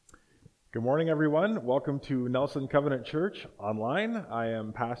Good morning, everyone. Welcome to Nelson Covenant Church online. I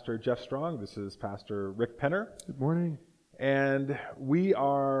am Pastor Jeff Strong. This is Pastor Rick Penner. Good morning. And we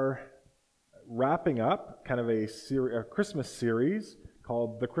are wrapping up kind of a Christmas series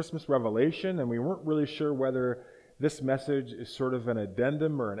called The Christmas Revelation, and we weren't really sure whether this message is sort of an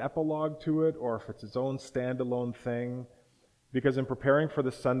addendum or an epilogue to it, or if it's its own standalone thing. Because in preparing for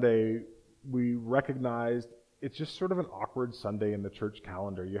the Sunday, we recognized it's just sort of an awkward Sunday in the church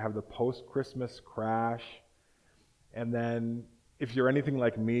calendar. You have the post-Christmas crash, and then if you're anything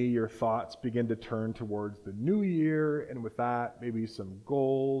like me, your thoughts begin to turn towards the new year, and with that, maybe some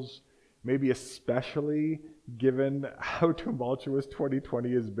goals, maybe especially given how tumultuous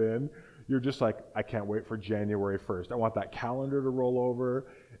 2020 has been, you're just like, I can't wait for January 1st. I want that calendar to roll over,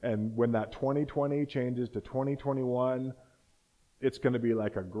 and when that 2020 changes to 2021, it's going to be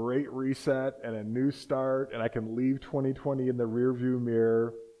like a great reset and a new start, and I can leave 2020 in the rearview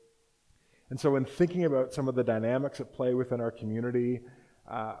mirror. And so in thinking about some of the dynamics at play within our community,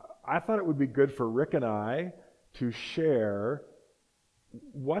 I thought it would be good for Rick and I to share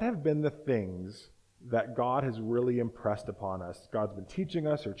what have been the things that God has really impressed upon us, God's been teaching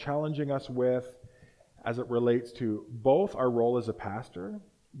us or challenging us with as it relates to both our role as a pastor,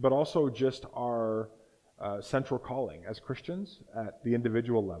 but also just our central calling as Christians at the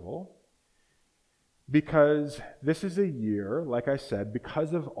individual level. Because this is a year, like I said,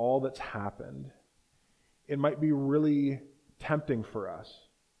 because of all that's happened, it might be really tempting for us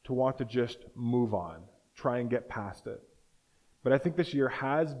to want to just move on, try and get past it. But I think this year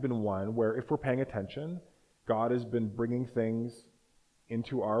has been one where if we're paying attention, God has been bringing things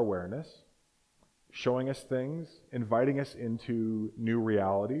into our awareness, showing us things, inviting us into new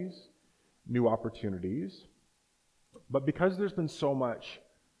realities, new opportunities. But because there's been so much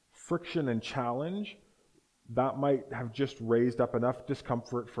friction and challenge, that might have just raised up enough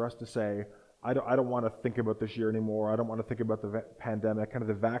discomfort for us to say, I don't want to think about this year anymore. I don't want to think about the pandemic. Kind of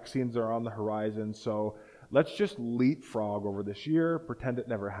the vaccines are on the horizon, so let's just leapfrog over this year, pretend it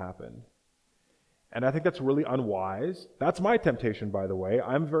never happened. And I think that's really unwise. That's my temptation, by the way.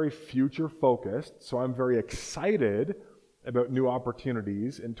 I'm very future-focused, so I'm very excited about new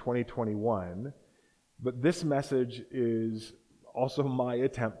opportunities in 2021. But this message is also my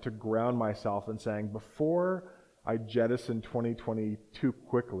attempt to ground myself in saying, before I jettison 2020 too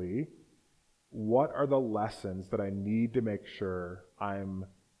quickly, what are the lessons that I need to make sure I'm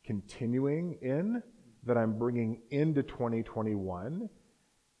continuing in, that I'm bringing into 2021?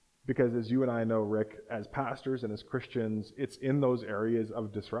 Because as you and I know, Rick, as pastors and as Christians, it's in those areas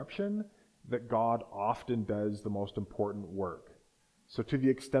of disruption that God often does the most important work. So to the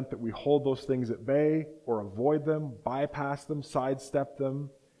extent that we hold those things at bay or avoid them, bypass them, sidestep them,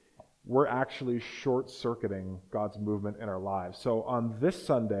 we're actually short-circuiting God's movement in our lives. So on this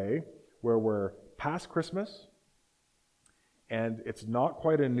Sunday, where we're past Christmas and it's not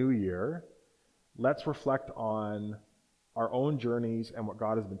quite a new year, let's reflect on our own journeys and what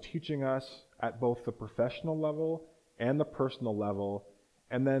God has been teaching us at both the professional level and the personal level,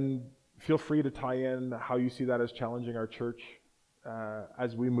 and then feel free to tie in how you see that as challenging our church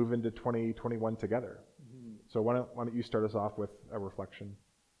as we move into 2021 together. Mm-hmm. So why don't you start us off with a reflection?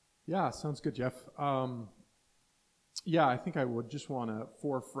 Yeah, sounds good, Jeff. I think I would just want to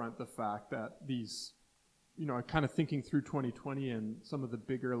forefront the fact that these, kind of thinking through 2020 and some of the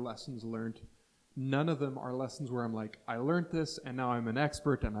bigger lessons learned, none of them are lessons where I'm like, I learned this and now I'm an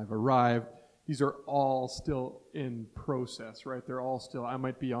expert and I've arrived. These are all still in process, right? They're all still, I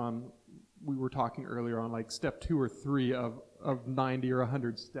might be on, we were talking earlier on like step 2 or 3 of 90 or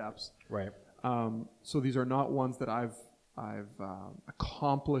 100 steps. Right. So these are not ones that I've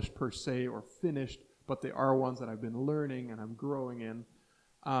accomplished per se or finished, but they are ones that I've been learning and I'm growing in.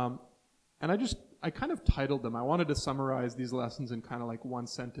 And I kind of titled them. I wanted to summarize these lessons in kind of like one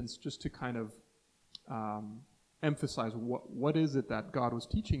sentence just to kind of emphasize what is it that God was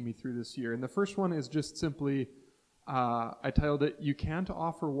teaching me through this year. And the first one is just simply, I titled it, You Can't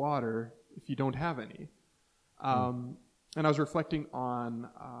Offer Water If You Don't Have Any. And I was reflecting on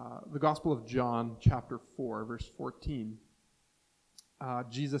the Gospel of John, chapter 4, verse 14.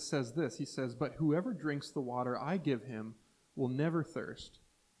 Jesus says this, he says, But whoever drinks the water I give him will never thirst.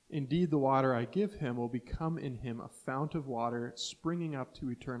 Indeed, the water I give him will become in him a fount of water springing up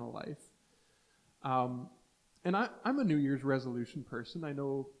to eternal life. And I'm a New Year's resolution person. I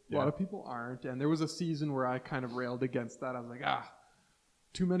know a lot of people aren't. And there was a season where I kind of railed against that. I was like,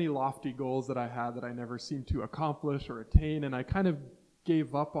 too many lofty goals that I had that I never seemed to accomplish or attain. And I kind of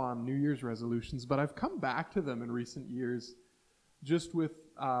gave up on New Year's resolutions. But I've come back to them in recent years just with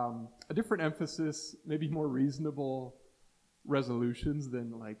a different emphasis, maybe more reasonable resolutions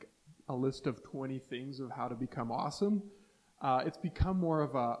than like a list of 20 things of how to become awesome. It's become more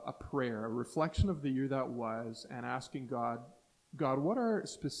of a prayer, a reflection of the year that was, and asking God, what are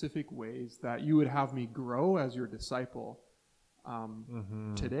specific ways that you would have me grow as your disciple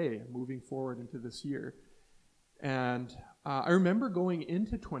today, moving forward into this year? And I remember going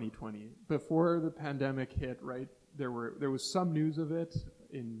into 2020, before the pandemic hit, right, there was some news of it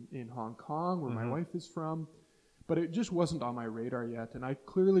in Hong Kong, where my wife is from, but it just wasn't on my radar yet. And I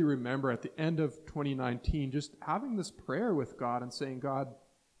clearly remember at the end of 2019 just having this prayer with God and saying, God,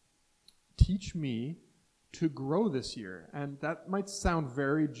 teach me to grow this year. And that might sound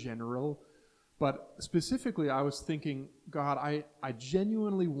very general, but specifically I was thinking, God, I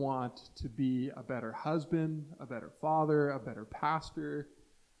genuinely want to be a better husband, a better father, a better pastor.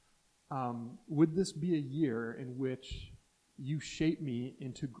 Would this be a year in which you shape me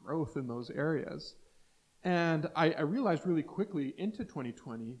into growth in those areas? And I realized really quickly into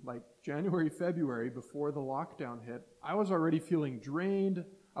 2020, like January, February, before the lockdown hit, I was already feeling drained.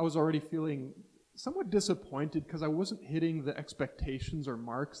 I was already feeling somewhat disappointed because I wasn't hitting the expectations or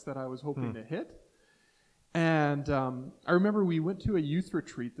marks that I was hoping to hit. And I remember we went to a youth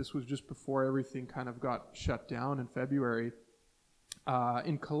retreat. This was just before everything kind of got shut down in February.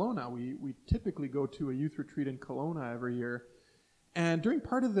 In Kelowna, we typically go to a youth retreat in Kelowna every year. And during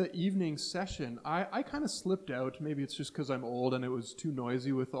part of the evening session, I kind of slipped out. Maybe it's just because I'm old and it was too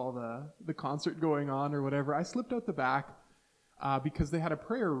noisy with all the concert going on or whatever. I slipped out the back because they had a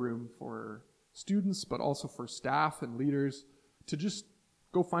prayer room for students, but also for staff and leaders to just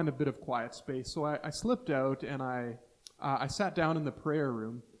go find a bit of quiet space. So I slipped out and I sat down in the prayer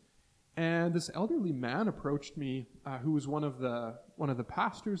room. And this elderly man approached me, who was one of the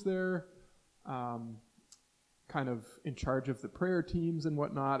pastors there, kind of in charge of the prayer teams and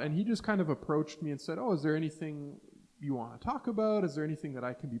whatnot. And he just kind of approached me and said, "Oh, is there anything you want to talk about? Is there anything that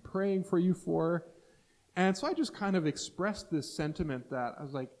I can be praying for you for?" And so I just kind of expressed this sentiment that I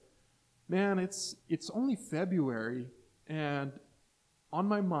was like, man, it's only February, and on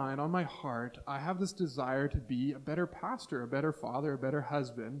my mind, on my heart, I have this desire to be a better pastor, a better father, a better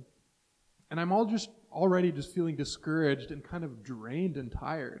husband. And I'm already feeling discouraged and kind of drained and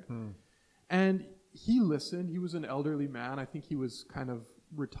tired. And he listened. He was an elderly man. I think he was kind of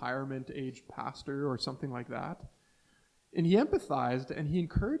retirement age pastor or something like that. And he empathized and he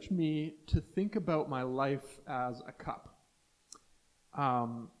encouraged me to think about my life as a cup.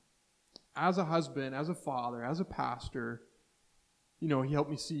 As a husband, as a father, as a pastor, he helped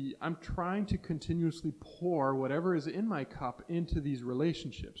me see I'm trying to continuously pour whatever is in my cup into these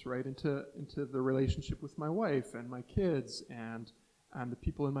relationships, right? Into the relationship with my wife and my kids and the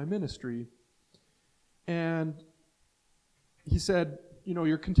people in my ministry. And he said,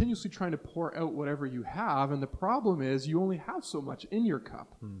 you're continuously trying to pour out whatever you have, and the problem is you only have so much in your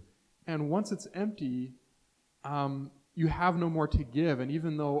cup. And once it's empty, you have no more to give. And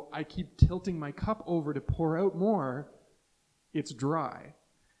even though I keep tilting my cup over to pour out more, it's dry.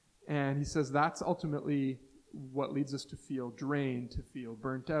 And he says that's ultimately what leads us to feel drained, to feel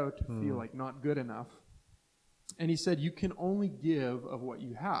burnt out, to feel like not good enough. And he said you can only give of what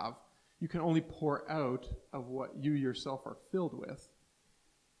you have. You can only pour out of what you yourself are filled with.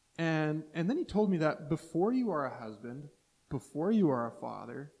 And then he told me that before you are a husband, before you are a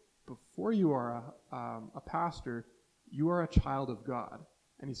father, before you are a pastor, you are a child of God.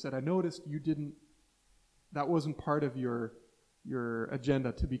 And he said, I noticed that wasn't part of your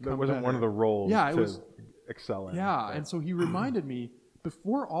agenda to become better. That wasn't one of the roles to excel in. Yeah, and so he reminded me,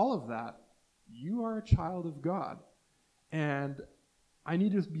 before all of that, you are a child of God. And I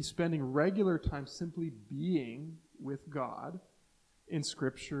need to be spending regular time simply being with God in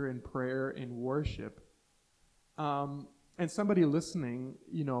Scripture, in prayer, in worship. And somebody listening,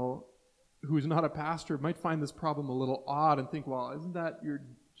 who's not a pastor might find this problem a little odd and think, well, isn't that your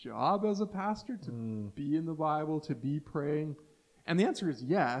job as a pastor, to be in the Bible, to be praying? And the answer is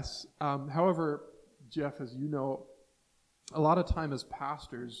yes. However, Jeff, as you know, a lot of time as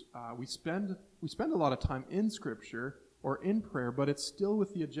pastors, we spend a lot of time in Scripture or in prayer, but it's still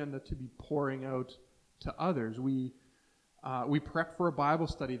with the agenda to be pouring out to others. We prep for a Bible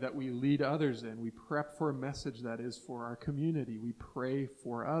study that we lead others in. We prep for a message that is for our community. We pray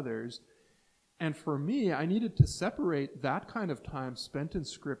for others. And for me, I needed to separate that kind of time spent in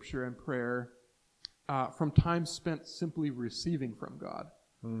Scripture and prayer from time spent simply receiving from God,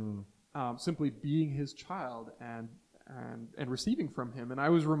 simply being His child and receiving from Him. And I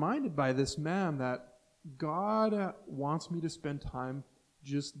was reminded by this man that God wants me to spend time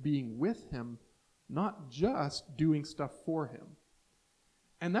just being with Him, not just doing stuff for Him.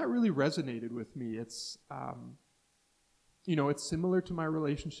 And that really resonated with me. It's it's similar to my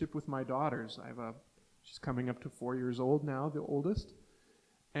relationship with my daughters. She's coming up to 4 years old now, the oldest,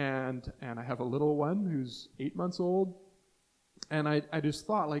 and I have a little one who's 8 months old. And I just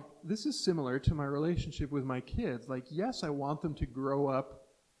thought, like, this is similar to my relationship with my kids. Like, yes, I want them to grow up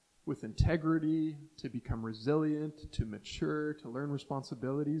with integrity, to become resilient, to mature, to learn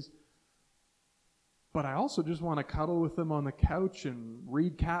responsibilities. But I also just want to cuddle with them on the couch and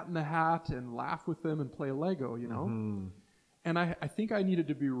read Cat in the Hat and laugh with them and play Lego, Mm-hmm. And I think I needed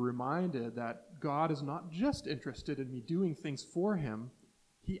to be reminded that God is not just interested in me doing things for him.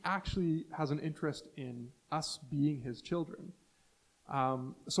 He actually has an interest in us being his children.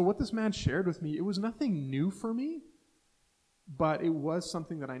 So what this man shared with me, it was nothing new for me, but it was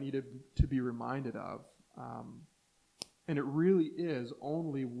something that I needed to be reminded of. And it really is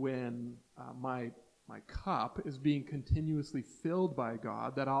only when my cup is being continuously filled by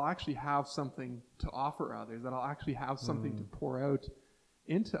God that I'll actually have something to offer others, that I'll actually have something to pour out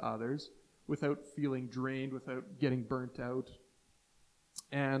into others without feeling drained, without getting burnt out.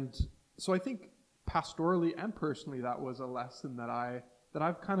 And so I think pastorally and personally, that was a lesson that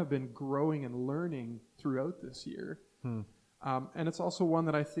I've kind of been growing and learning throughout this year. And it's also one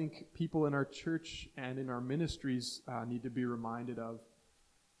that I think people in our church and in our ministries need to be reminded of.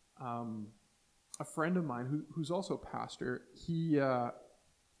 A friend of mine who's also a pastor, he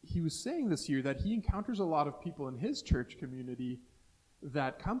was saying this year that he encounters a lot of people in his church community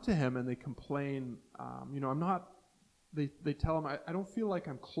that come to him and they complain, they tell him, I don't feel like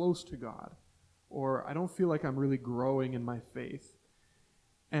I'm close to God, or I don't feel like I'm really growing in my faith.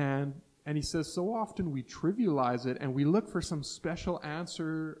 And he says, so often we trivialize it and we look for some special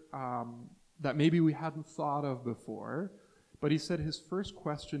answer that maybe we hadn't thought of before. But he said his first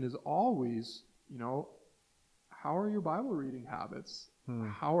question is always, how are your Bible reading habits?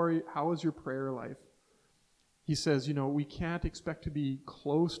 How is your prayer life? He says, we can't expect to be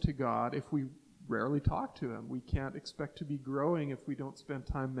close to God if we rarely talk to him. We can't expect to be growing if we don't spend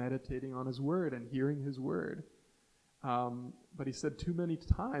time meditating on his word and hearing his word. But he said too many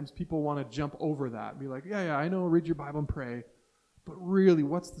times people want to jump over that and be like, yeah, I know, read your Bible and pray, but really,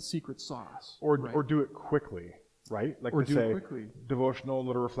 what's the secret sauce? Or do it quickly, right? Like or to do say, it quickly. Devotional,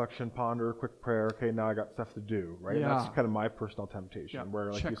 little reflection, ponder, quick prayer. Okay, now I got stuff to do, right? Yeah. That's kind of my personal temptation.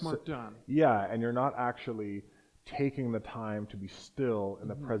 Where like check mark done. Yeah, and you're not actually taking the time to be still in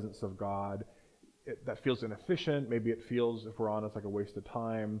the presence of God. That feels inefficient. Maybe it feels, if we're honest, like a waste of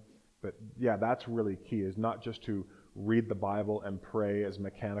time. But yeah, that's really key, is not just to read the Bible and pray as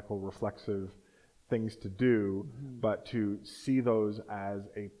mechanical, reflexive things to do, but to see those as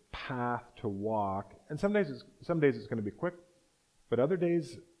a path to walk. And some days it's going to be quick, but other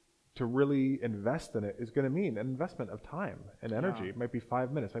days to really invest in it is going to mean an investment of time and energy. It might be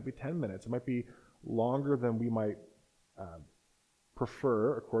 5 minutes, it might be 10 minutes, it might be longer than we might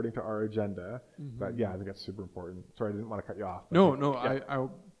prefer according to our agenda. But yeah, I think that's super important. Sorry, I didn't want to cut you off. I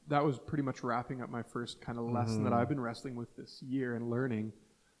that was pretty much wrapping up my first kind of lesson that I've been wrestling with this year and learning.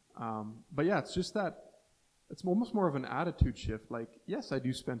 But yeah, it's just that it's almost more of an attitude shift. Like, yes, I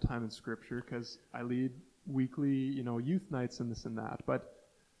do spend time in Scripture because I lead weekly, youth nights and this and that. But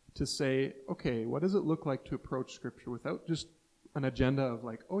to say, okay, what does it look like to approach Scripture without just an agenda of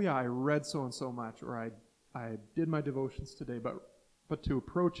like, oh yeah, I read so and so much, or I did my devotions today, but to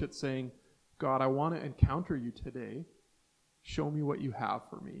approach it saying, God, I want to encounter you today. Show me what you have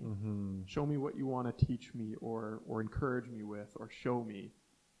for me. Show me what you want to teach me or encourage me with or show me.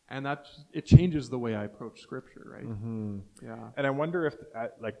 And it changes the way I approach Scripture, right? Yeah. And I wonder if,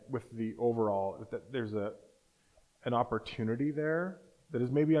 like with the overall, if there's an opportunity there that is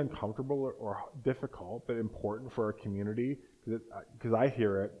maybe uncomfortable or difficult, but important for our community, because I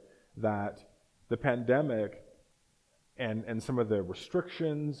hear it, that the pandemic and some of the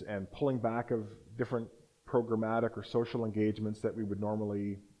restrictions and pulling back of different programmatic or social engagements that we would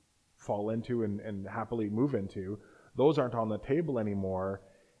normally fall into and happily move into, those aren't on the table anymore.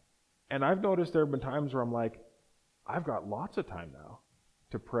 And I've noticed there have been times where I'm like, I've got lots of time now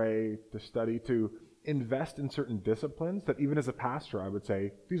to pray, to study, to invest in certain disciplines that even as a pastor I would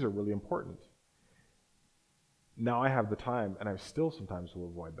say, these are really important. Now I have the time, and I still sometimes will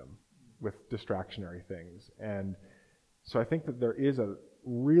avoid them with distractionary things. And so I think that there is a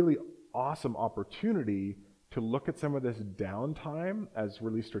really awesome opportunity to look at some of this downtime as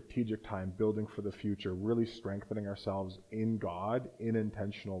really strategic time, building for the future, really strengthening ourselves in God in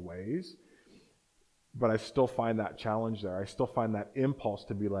intentional ways. But I still find that challenge there. I still find that impulse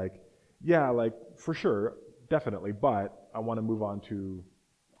to be like, yeah, like for sure, definitely, but I want to move on to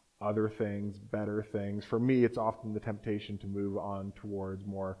other things, better things. For me, it's often the temptation to move on towards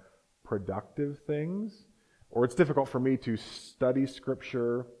more productive things. or it's difficult for me to study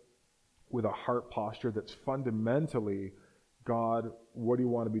Scripture with a heart posture that's fundamentally, God, what do you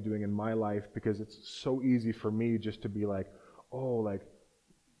want to be doing in my life? Because it's so easy for me just to be like, oh, like,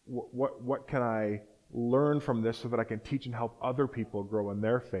 what can I learn from this so that I can teach and help other people grow in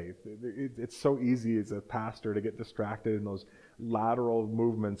their faith? It's so easy as a pastor to get distracted in those lateral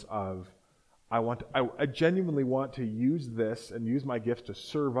movements of, I genuinely want to use this and use my gifts to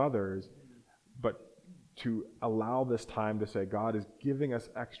serve others, but to allow this time to say, God is giving us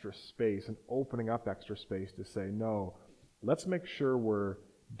extra space and opening up extra space to say, no, let's make sure we're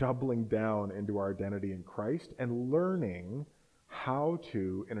doubling down into our identity in Christ and learning how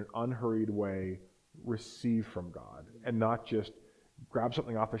to, in an unhurried way, receive from God and not just grab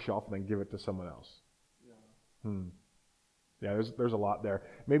something off the shelf and then give it to someone else. Yeah, there's a lot there.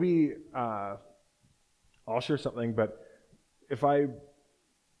 Maybe I'll share something, but if I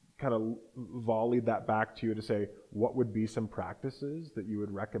kind of volleyed that back to you to say, what would be some practices that you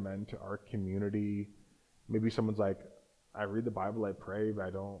would recommend to our community? Maybe someone's like, I read the Bible, I pray, but I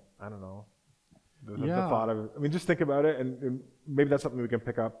don't know. The thought of, I mean, just think about it, and maybe that's something we can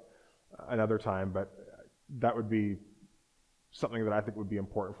pick up another time, but that would be something that I think would be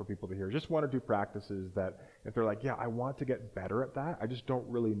important for people to hear. Just one or two practices that if they're like, yeah, I want to get better at that, I just don't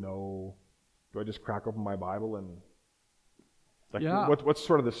really know, do I just crack open my Bible and like, what's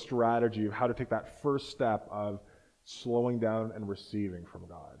sort of the strategy of how to take that first step of slowing down and receiving from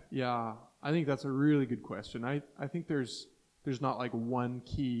God? Yeah, I think that's a really good question. I think there's not like one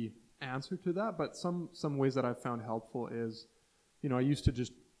key answer to that, but some ways that I've found helpful is, I used to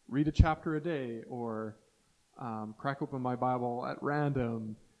just read a chapter a day or crack open my Bible at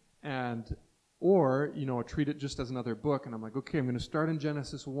random or treat it just as another book, and I'm like, okay, I'm going to start in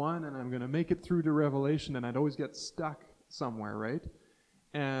Genesis 1 and I'm going to make it through to Revelation, and I'd always get stuck somewhere, right?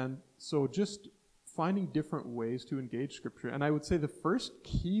 And so just finding different ways to engage Scripture. And I would say the first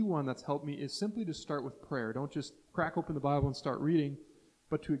key one that's helped me is simply to start with prayer. Don't just crack open the Bible and start reading,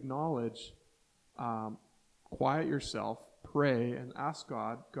 but to acknowledge, quiet yourself, pray, and ask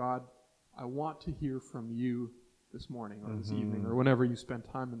God, I want to hear from you this morning or this evening or whenever you spend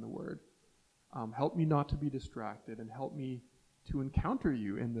time in the Word. Help me not to be distracted, and help me to encounter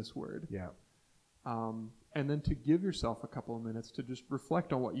you in this Word. Yeah. And then to give yourself a couple of minutes to just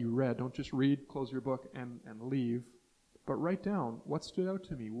reflect on what you read. Don't just read, close your book, and leave, but write down what stood out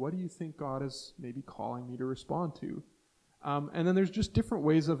to me. What do you think God is maybe calling me to respond to? And then there's just different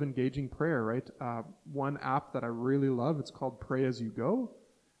ways of engaging prayer, right? One app that I really love, it's called Pray As You Go.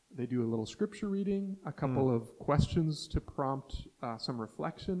 They do a little scripture reading, a couple of questions to prompt some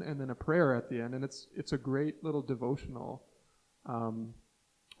reflection, and then a prayer at the end. And it's a great little devotional.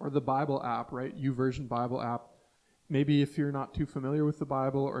 Or the Bible app, right? YouVersion Bible app. Maybe if you're not too familiar with the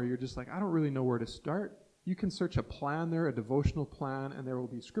Bible, or you're just like, I don't really know where to start, you can search a plan there, a devotional plan, and there will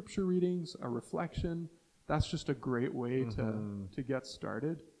be scripture readings, a reflection. That's just a great way to get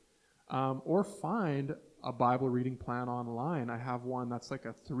started. Or find a Bible reading plan online. I have one that's like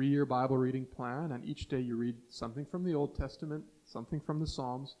a 3-year Bible reading plan, and each day you read something from the Old Testament, something from the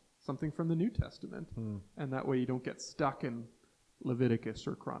Psalms, something from the New Testament, and that way you don't get stuck in Leviticus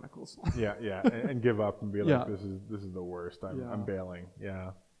or Chronicles. yeah, and give up and be like, this is the worst. I'm bailing.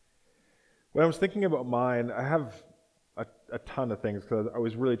 Yeah. When I was thinking about mine, I have a ton of things, because I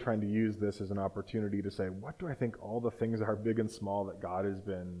was really trying to use this as an opportunity to say, what do I think all the things are, big and small, that God has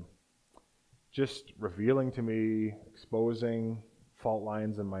been just revealing to me, exposing fault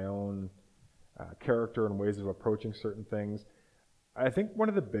lines in my own character and ways of approaching certain things. I think one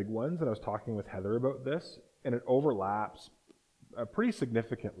of the big ones, and I was talking with Heather about this, and it overlaps pretty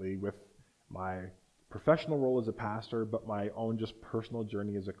significantly with my professional role as a pastor, but my own just personal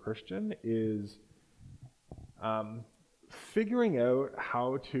journey as a Christian, is figuring out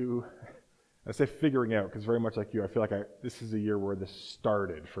how to, I say figuring out because very much like you, I feel like this is a year where this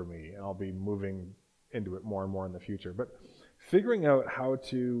started for me, and I'll be moving into it more and more in the future, but figuring out how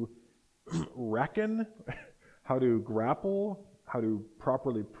to reckon, how to grapple, how to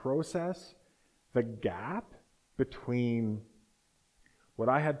properly process the gap between what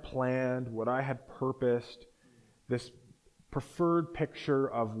I had planned, what I had purposed, this preferred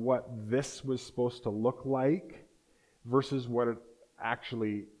picture of what this was supposed to look like versus what it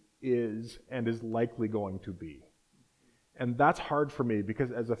actually is and is likely going to be. And that's hard for me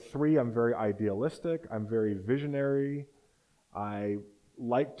because as a 3, I'm very idealistic, I'm very visionary, I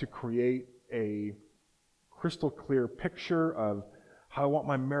like to create a crystal clear picture of how I want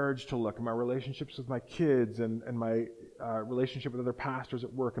my marriage to look, and my relationships with my kids, and my relationship with other pastors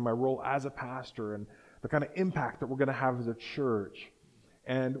at work, and my role as a pastor, and the kind of impact that we're going to have as a church.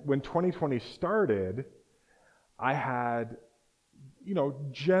 And when 2020 started, I had,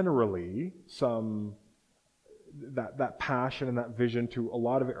 generally that passion and that vision to a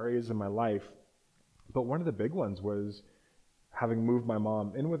lot of areas in my life. But one of the big ones was having moved my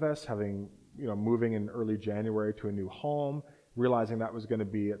mom in with us, moving in early January to a new home, realizing that was going to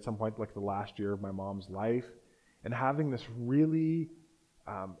be at some point like the last year of my mom's life, and having this really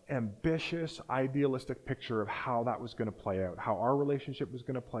ambitious, idealistic picture of how that was going to play out, how our relationship was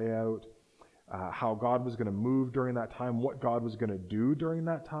going to play out, how God was going to move during that time, what God was going to do during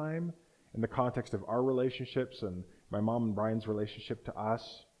that time in the context of our relationships and my mom and Brian's relationship to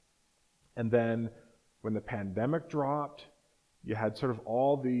us. And then when the pandemic dropped, you had sort of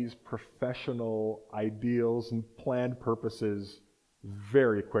all these professional ideals and planned purposes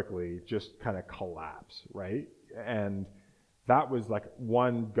very quickly just kind of collapse, right? And that was like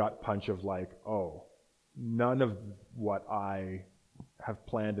one gut punch of like, oh, none of what I have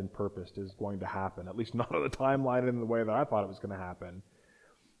planned and purposed is going to happen, at least not on the timeline in the way that I thought it was going to happen.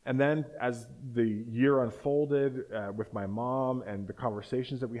 And then as the year unfolded with my mom and the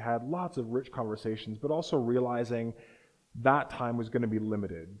conversations that we had, lots of rich conversations, but also realizing that time was going to be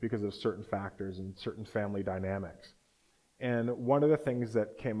limited because of certain factors and certain family dynamics. And one of the things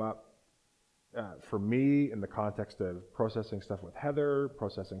that came up for me in the context of processing stuff with Heather,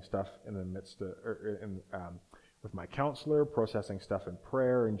 processing stuff in the midst of, with my counselor, processing stuff in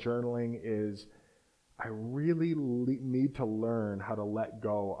prayer and journaling is I really need to learn how to let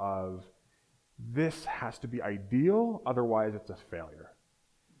go of this has to be ideal, otherwise it's a failure.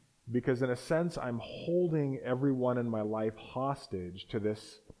 Because in a sense, I'm holding everyone in my life hostage to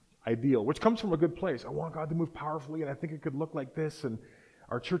this ideal, which comes from a good place. I want God to move powerfully, and I think it could look like this, and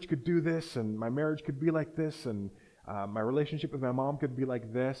our church could do this, and my marriage could be like this, and my relationship with my mom could be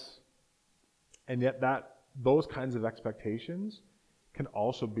like this. And yet those kinds of expectations can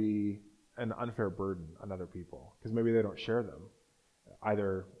also be an unfair burden on other people, because maybe they don't share them,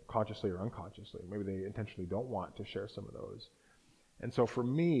 either consciously or unconsciously. Maybe they intentionally don't want to share some of those. And so for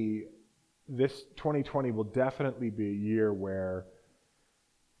me, this 2020 will definitely be a year where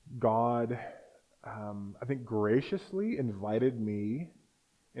God, I think, graciously invited me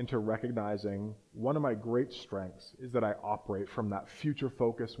into recognizing one of my great strengths is that I operate from that future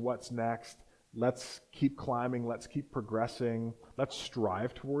focus, what's next, let's keep climbing, let's keep progressing, let's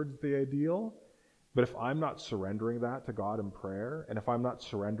strive towards the ideal. But if I'm not surrendering that to God in prayer, and if I'm not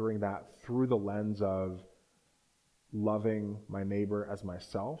surrendering that through the lens of loving my neighbor as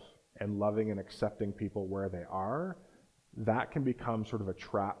myself and loving and accepting people where they are, that can become sort of a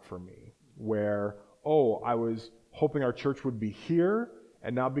trap for me where, I was hoping our church would be here,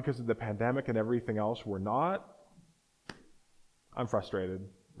 and now because of the pandemic and everything else, we're not. I'm frustrated,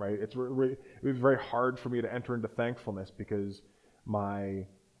 right? It was very hard for me to enter into thankfulness because my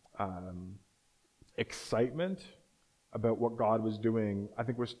excitement about what God was doing, I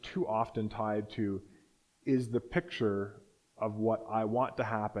think, was too often tied to, is the picture of what I want to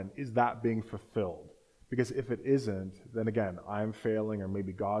happen, is that being fulfilled? Because if it isn't, then again, I'm failing, or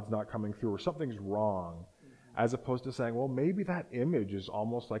maybe God's not coming through, or something's wrong, as opposed to saying, well, maybe that image is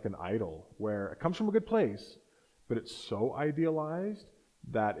almost like an idol, where it comes from a good place, but it's so idealized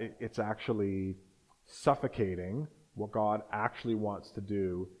that it's actually suffocating what God actually wants to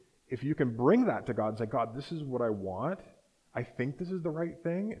do. If you can bring that to God and say, God, this is what I want, I think this is the right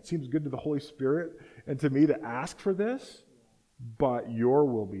thing. It seems good to the Holy Spirit and to me to ask for this, but your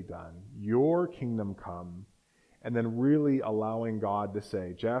will be done. Your kingdom come. And then really allowing God to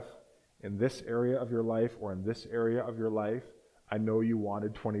say, Jeff, in this area of your life or in this area of your life, I know you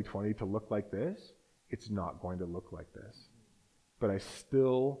wanted 2020 to look like this. It's not going to look like this. But I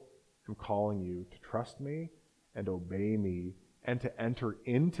still am calling you to trust me and obey me and to enter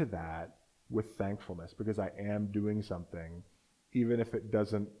into that with thankfulness, because I am doing something, even if it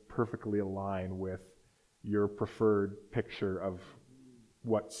doesn't perfectly align with your preferred picture of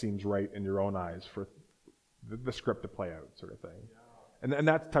what seems right in your own eyes for the script to play out, sort of thing. Yeah. And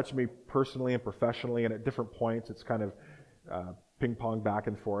that's touched me personally and professionally, and at different points it's kind of ping pong back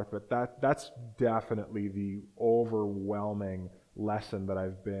and forth, but that's definitely the overwhelming lesson that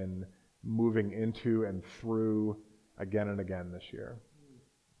I've been moving into and through again and again this year.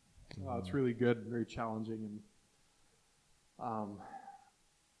 It's really good, very challenging, and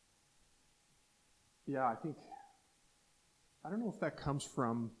I don't know if that comes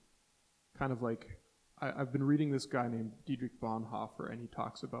from kind of like, I've been reading this guy named Dietrich Bonhoeffer, and he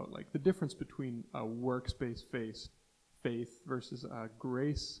talks about like the difference between a works-based faith versus a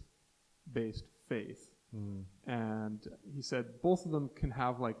grace-based faith. And he said both of them can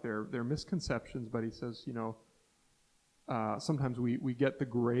have like their misconceptions, but he says, sometimes we get the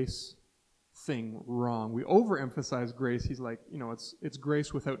grace thing wrong. We overemphasize grace. He's like, it's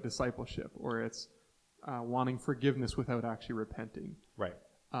grace without discipleship, or it's wanting forgiveness without actually repenting. Right.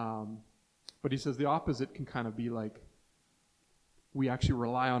 But he says the opposite can kind of be like, we actually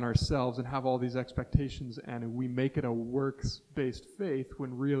rely on ourselves and have all these expectations, and we make it a works-based faith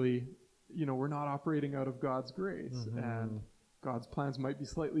when really, we're not operating out of God's grace. Mm-hmm. And God's plans might be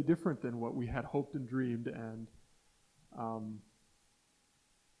slightly different than what we had hoped and dreamed. And I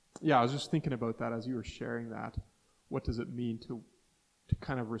was just thinking about that as you were sharing that. What does it mean to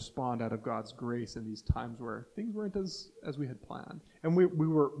kind of respond out of God's grace in these times where things weren't as we had planned? And we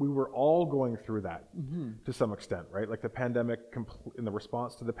were all going through that mm-hmm. to some extent, right? Like the pandemic, in the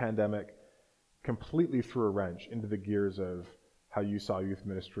response to the pandemic, completely threw a wrench into the gears of how you saw youth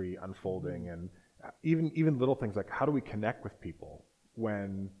ministry unfolding, mm-hmm. and even little things like, how do we connect with people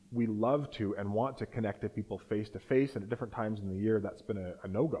when we love to and want to connect to people face to face, and at different times in the year that's been a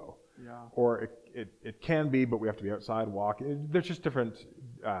no-go. Yeah. Or it can be, but we have to be outside walking. There's just different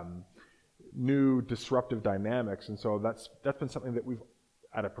new disruptive dynamics, and so that's been something that we've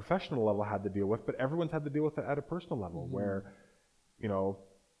at a professional level had to deal with, but everyone's had to deal with it at a personal level, mm-hmm. where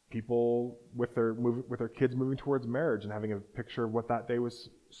people with their kids moving towards marriage and having a picture of what that day was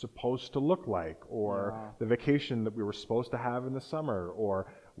supposed to look like, or the vacation that we were supposed to have in the summer,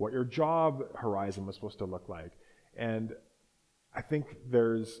 or what your job horizon was supposed to look like. And I think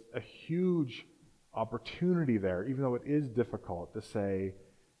there's a huge opportunity there, even though it is difficult, to say,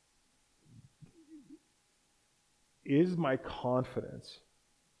 is my confidence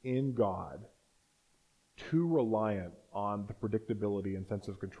in God too reliant on the predictability and sense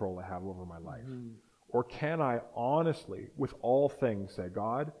of control I have over my life? Mm-hmm. Or can I honestly, with all things, say,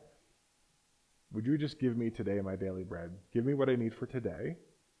 God, would you just give me today my daily bread? Give me what I need for today.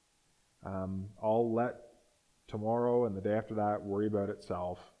 I'll let tomorrow and the day after that worry about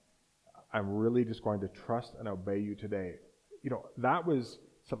itself. I'm really just going to trust and obey you today. That was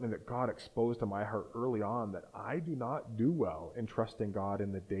something that God exposed to my heart early on, that I do not do well in trusting God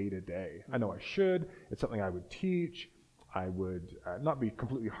in the day-to-day. I know I should. It's something I would teach. I would not be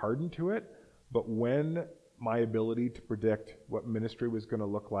completely hardened to it, but when my ability to predict what ministry was going to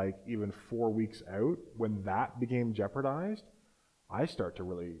look like even 4 weeks out, when that became jeopardized, I started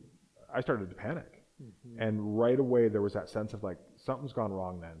to panic. Mm-hmm. And right away there was that sense of like, something's gone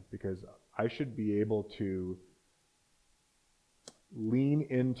wrong then, because I should be able to lean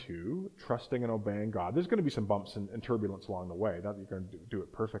into trusting and obeying God. There's going to be some bumps and turbulence along the way. Not that you're going to do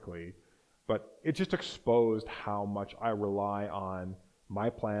it perfectly, but it just exposed how much I rely on my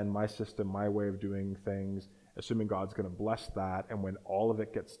plan, my system, my way of doing things, assuming God's going to bless that. And when all of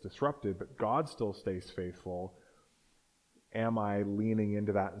it gets disrupted, but God still stays faithful, am I leaning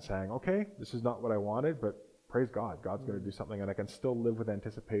into that and saying, okay, this is not what I wanted, but praise God, God's going to do something, and I can still live with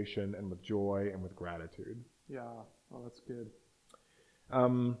anticipation and with joy and with gratitude. Yeah, well, that's good.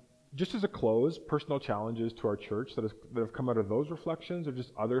 Just as a close, personal challenges to our church that have come out of those reflections, or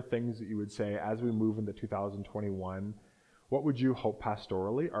just other things that you would say as we move into 2021, what would you hope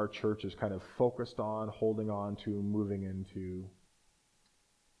pastorally our church is kind of focused on, holding on to, moving into?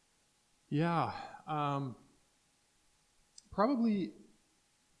 Yeah, probably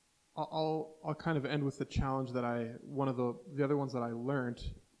I'll kind of end with the challenge that one of the other ones that I learned,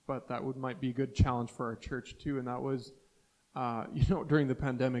 but that might be a good challenge for our church too, and that was, during the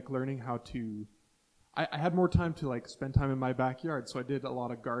pandemic, learning how to, I had more time to spend time in my backyard, so I did a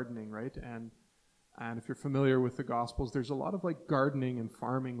lot of gardening, right? And if you're familiar with the Gospels, there's a lot of gardening and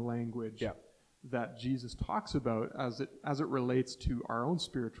farming language that Jesus talks about as it relates to our own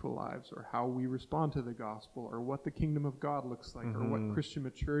spiritual lives, or how we respond to the gospel, or what the kingdom of God looks like, mm-hmm. or what Christian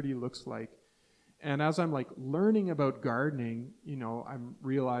maturity looks like. And as I'm learning about gardening, I'm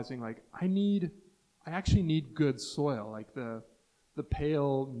realizing I actually need good soil. The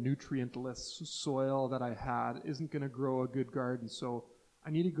pale, nutrient-less soil that I had isn't going to grow a good garden. So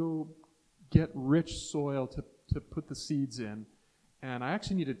I need to go get rich soil to put the seeds in. And I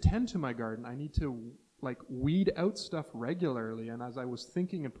actually need to tend to my garden. I need to weed out stuff regularly. And as I was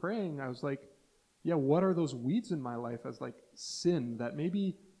thinking and praying, I was like, yeah, what are those weeds in my life as sin that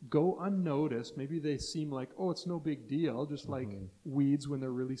maybe go unnoticed? Maybe they seem it's no big deal, just mm-hmm. weeds when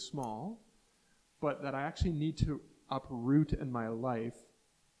they're really small. But that I actually need to uproot in my life,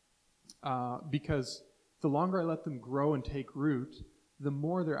 because the longer I let them grow and take root, the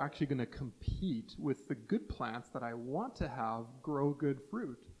more they're actually going to compete with the good plants that I want to have grow good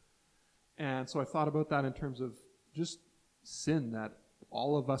fruit. And so I thought about that in terms of just sin that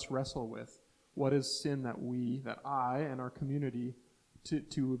all of us wrestle with. What is sin that I and our community,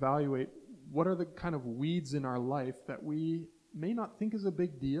 to evaluate what are the kind of weeds in our life that we may not think is a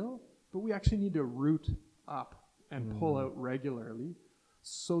big deal, but we actually need to root up and pull out regularly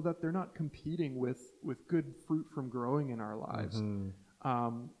so that they're not competing with good fruit from growing in our lives.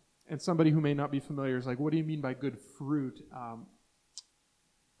 And somebody who may not be familiar is like, what do you mean by good fruit?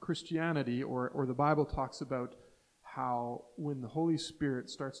 Christianity or the Bible talks about how when the Holy Spirit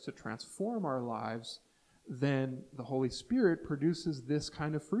starts to transform our lives, then the Holy Spirit produces this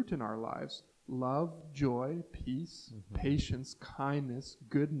kind of fruit in our lives: love, joy, peace, patience, kindness,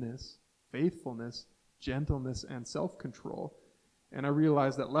 goodness, faithfulness, gentleness, and self-control. And I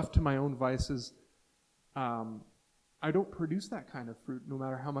realized that left to my own vices, I don't produce that kind of fruit no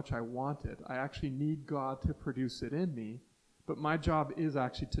matter how much I want it. I actually need God to produce it in me. But my job is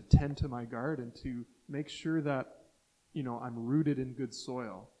actually to tend to my garden, to make sure that, I'm rooted in good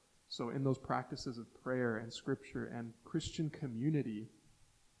soil. So in those practices of prayer and scripture and Christian community,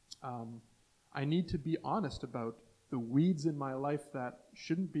 I need to be honest about the weeds in my life that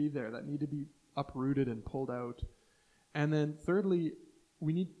shouldn't be there, that need to be uprooted and pulled out. And then thirdly,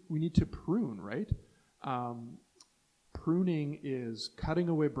 we need to prune, right? Pruning is cutting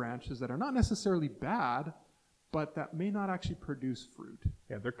away branches that are not necessarily bad, but that may not actually produce fruit.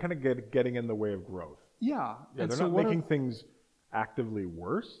 Yeah, they're kind of getting in the way of growth. Yeah. Yeah, they're not making things actively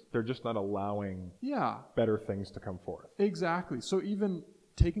worse. They're just not allowing better things to come forth. Exactly. So even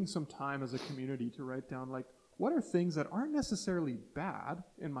taking some time as a community to write down, like, what are things that aren't necessarily bad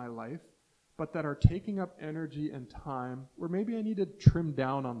in my life, but that are taking up energy and time, where maybe I need to trim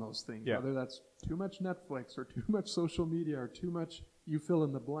down on those things, whether that's too much Netflix or too much social media or too much you fill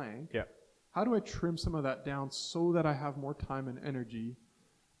in the blank. Yeah. How do I trim some of that down so that I have more time and energy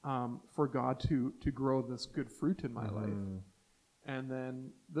for God to grow this good fruit in my life? And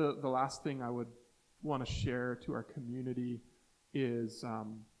then the last thing I would want to share to our community is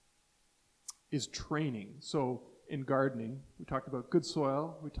training. So in gardening, we talked about good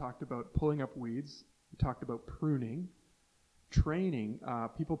soil, we talked about pulling up weeds, we talked about pruning. Training,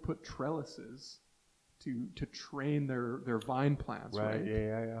 people put trellises to train their vine plants, right?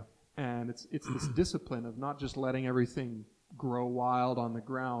 Yeah. And it's this discipline of not just letting everything grow wild on the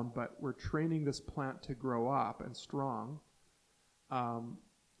ground, but we're training this plant to grow up and strong.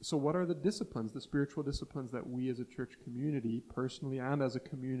 So what are the disciplines, the spiritual disciplines that we as a church community, personally and as a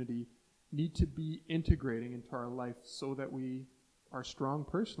community, need to be integrating into our life so that we are strong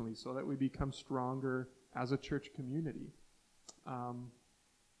personally, so that we become stronger as a church community?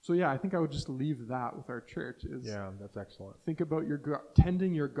 I think I would just leave that with our church. That's excellent. Think about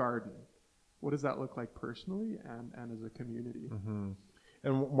tending your garden. What does that look like personally and as a community?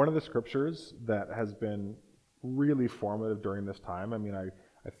 And one of the scriptures that has been really formative during this time,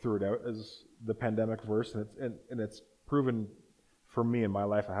 I threw it out as the pandemic verse, and it's proven for me in my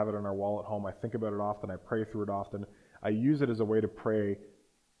life. I have it on our wall at home. I think about it often. I pray through it often. I use it as a way to pray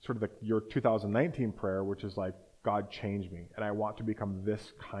sort of your 2019 prayer, which is like, God, change me, and I want to become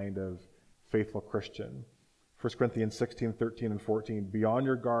this kind of faithful Christian. 1 Corinthians 16, 13, and 14, be on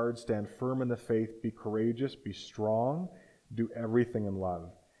your guard, stand firm in the faith, be courageous, be strong, do everything in love.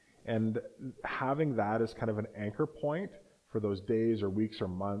 And having that as kind of an anchor point for those days or weeks or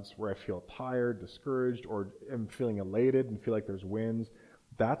months where I feel tired, discouraged, or am feeling elated and feel like there's wins,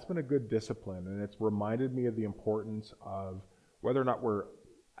 that's been a good discipline, and it's reminded me of the importance of whether or not we're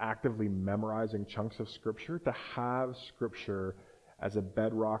actively memorizing chunks of Scripture, to have Scripture as a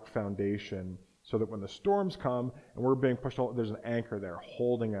bedrock foundation so that when the storms come and we're being pushed out, there's an anchor there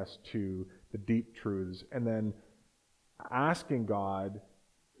holding us to the deep truths. And then asking God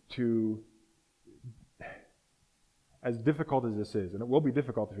to, as difficult as this is, and it will be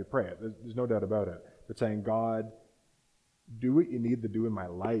difficult if you pray it, there's no doubt about it, but saying, God, do what you need to do in my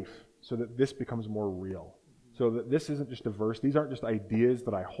life so that this becomes more real. So that this isn't just a verse. These aren't just ideas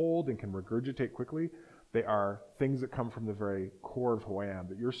that I hold and can regurgitate quickly. They are things that come from the very core of who I am,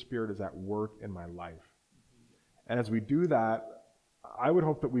 that your Spirit is at work in my life. And as we do that, I would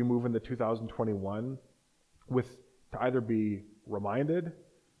hope that we move into 2021 to either be reminded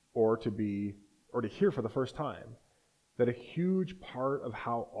or to hear for the first time that a huge part of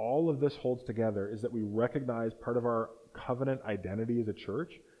how all of this holds together is that we recognize part of our covenant identity as a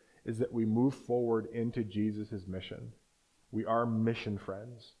church is that we move forward into Jesus' mission. We are mission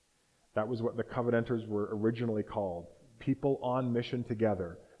friends. That was what the Covenanters were originally called. People on mission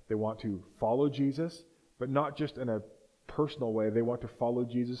together. They want to follow Jesus, but not just in a personal way. They want to follow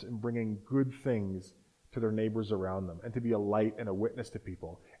Jesus in bringing good things to their neighbors around them and to be a light and a witness to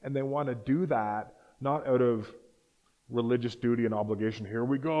people. And they want to do that not out of religious duty and obligation. Here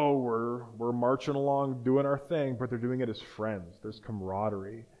we go. We're marching along doing our thing, but they're doing it as friends. There's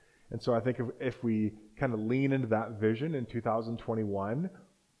camaraderie. And so I think if we kind of lean into that vision in 2021,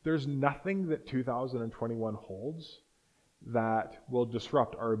 there's nothing that 2021 holds that will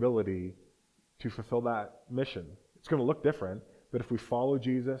disrupt our ability to fulfill that mission. It's going to look different, but if we follow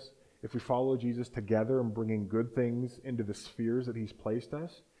Jesus together and bringing good things into the spheres that he's placed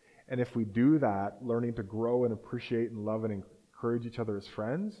us, and if we do that, learning to grow and appreciate and love and encourage each other as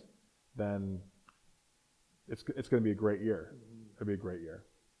friends, then it's going to be a great year. It'll be a great year.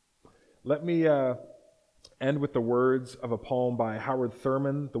 Let me end with the words of a poem by Howard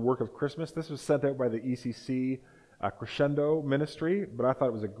Thurman, The Work of Christmas. This was sent out by the ECC Crescendo Ministry, but I thought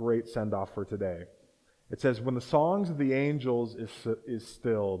it was a great send-off for today. It says, when the songs of the angels is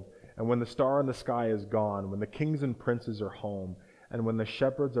stilled, and when the star in the sky is gone, when the kings and princes are home, and when the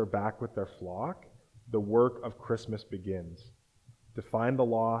shepherds are back with their flock, the work of Christmas begins. To find the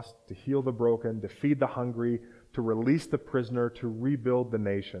lost, to heal the broken, to feed the hungry, to release the prisoner, to rebuild the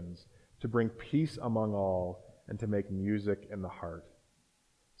nations, to bring peace among all, and to make music in the heart.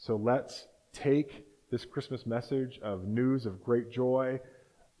 So let's take this Christmas message of news of great joy.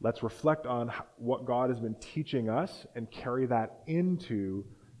 Let's reflect on what God has been teaching us and carry that into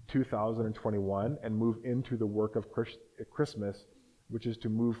 2021 and move into the work of Christmas, which is to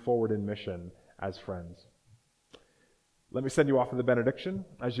move forward in mission as friends. Let me send you off with a benediction.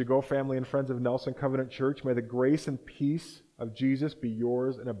 As you go, family and friends of Nelson Covenant Church, may the grace and peace of Jesus be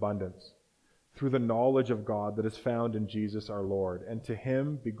yours in abundance through the knowledge of God that is found in Jesus our Lord. And to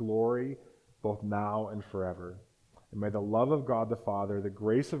him be glory both now and forever. And may the love of God the Father, the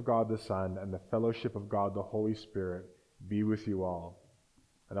grace of God the Son, and the fellowship of God the Holy Spirit be with you all.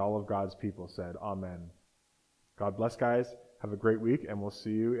 And all of God's people said, Amen. God bless, guys. Have a great week, and we'll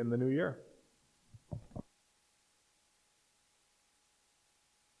see you in the new year.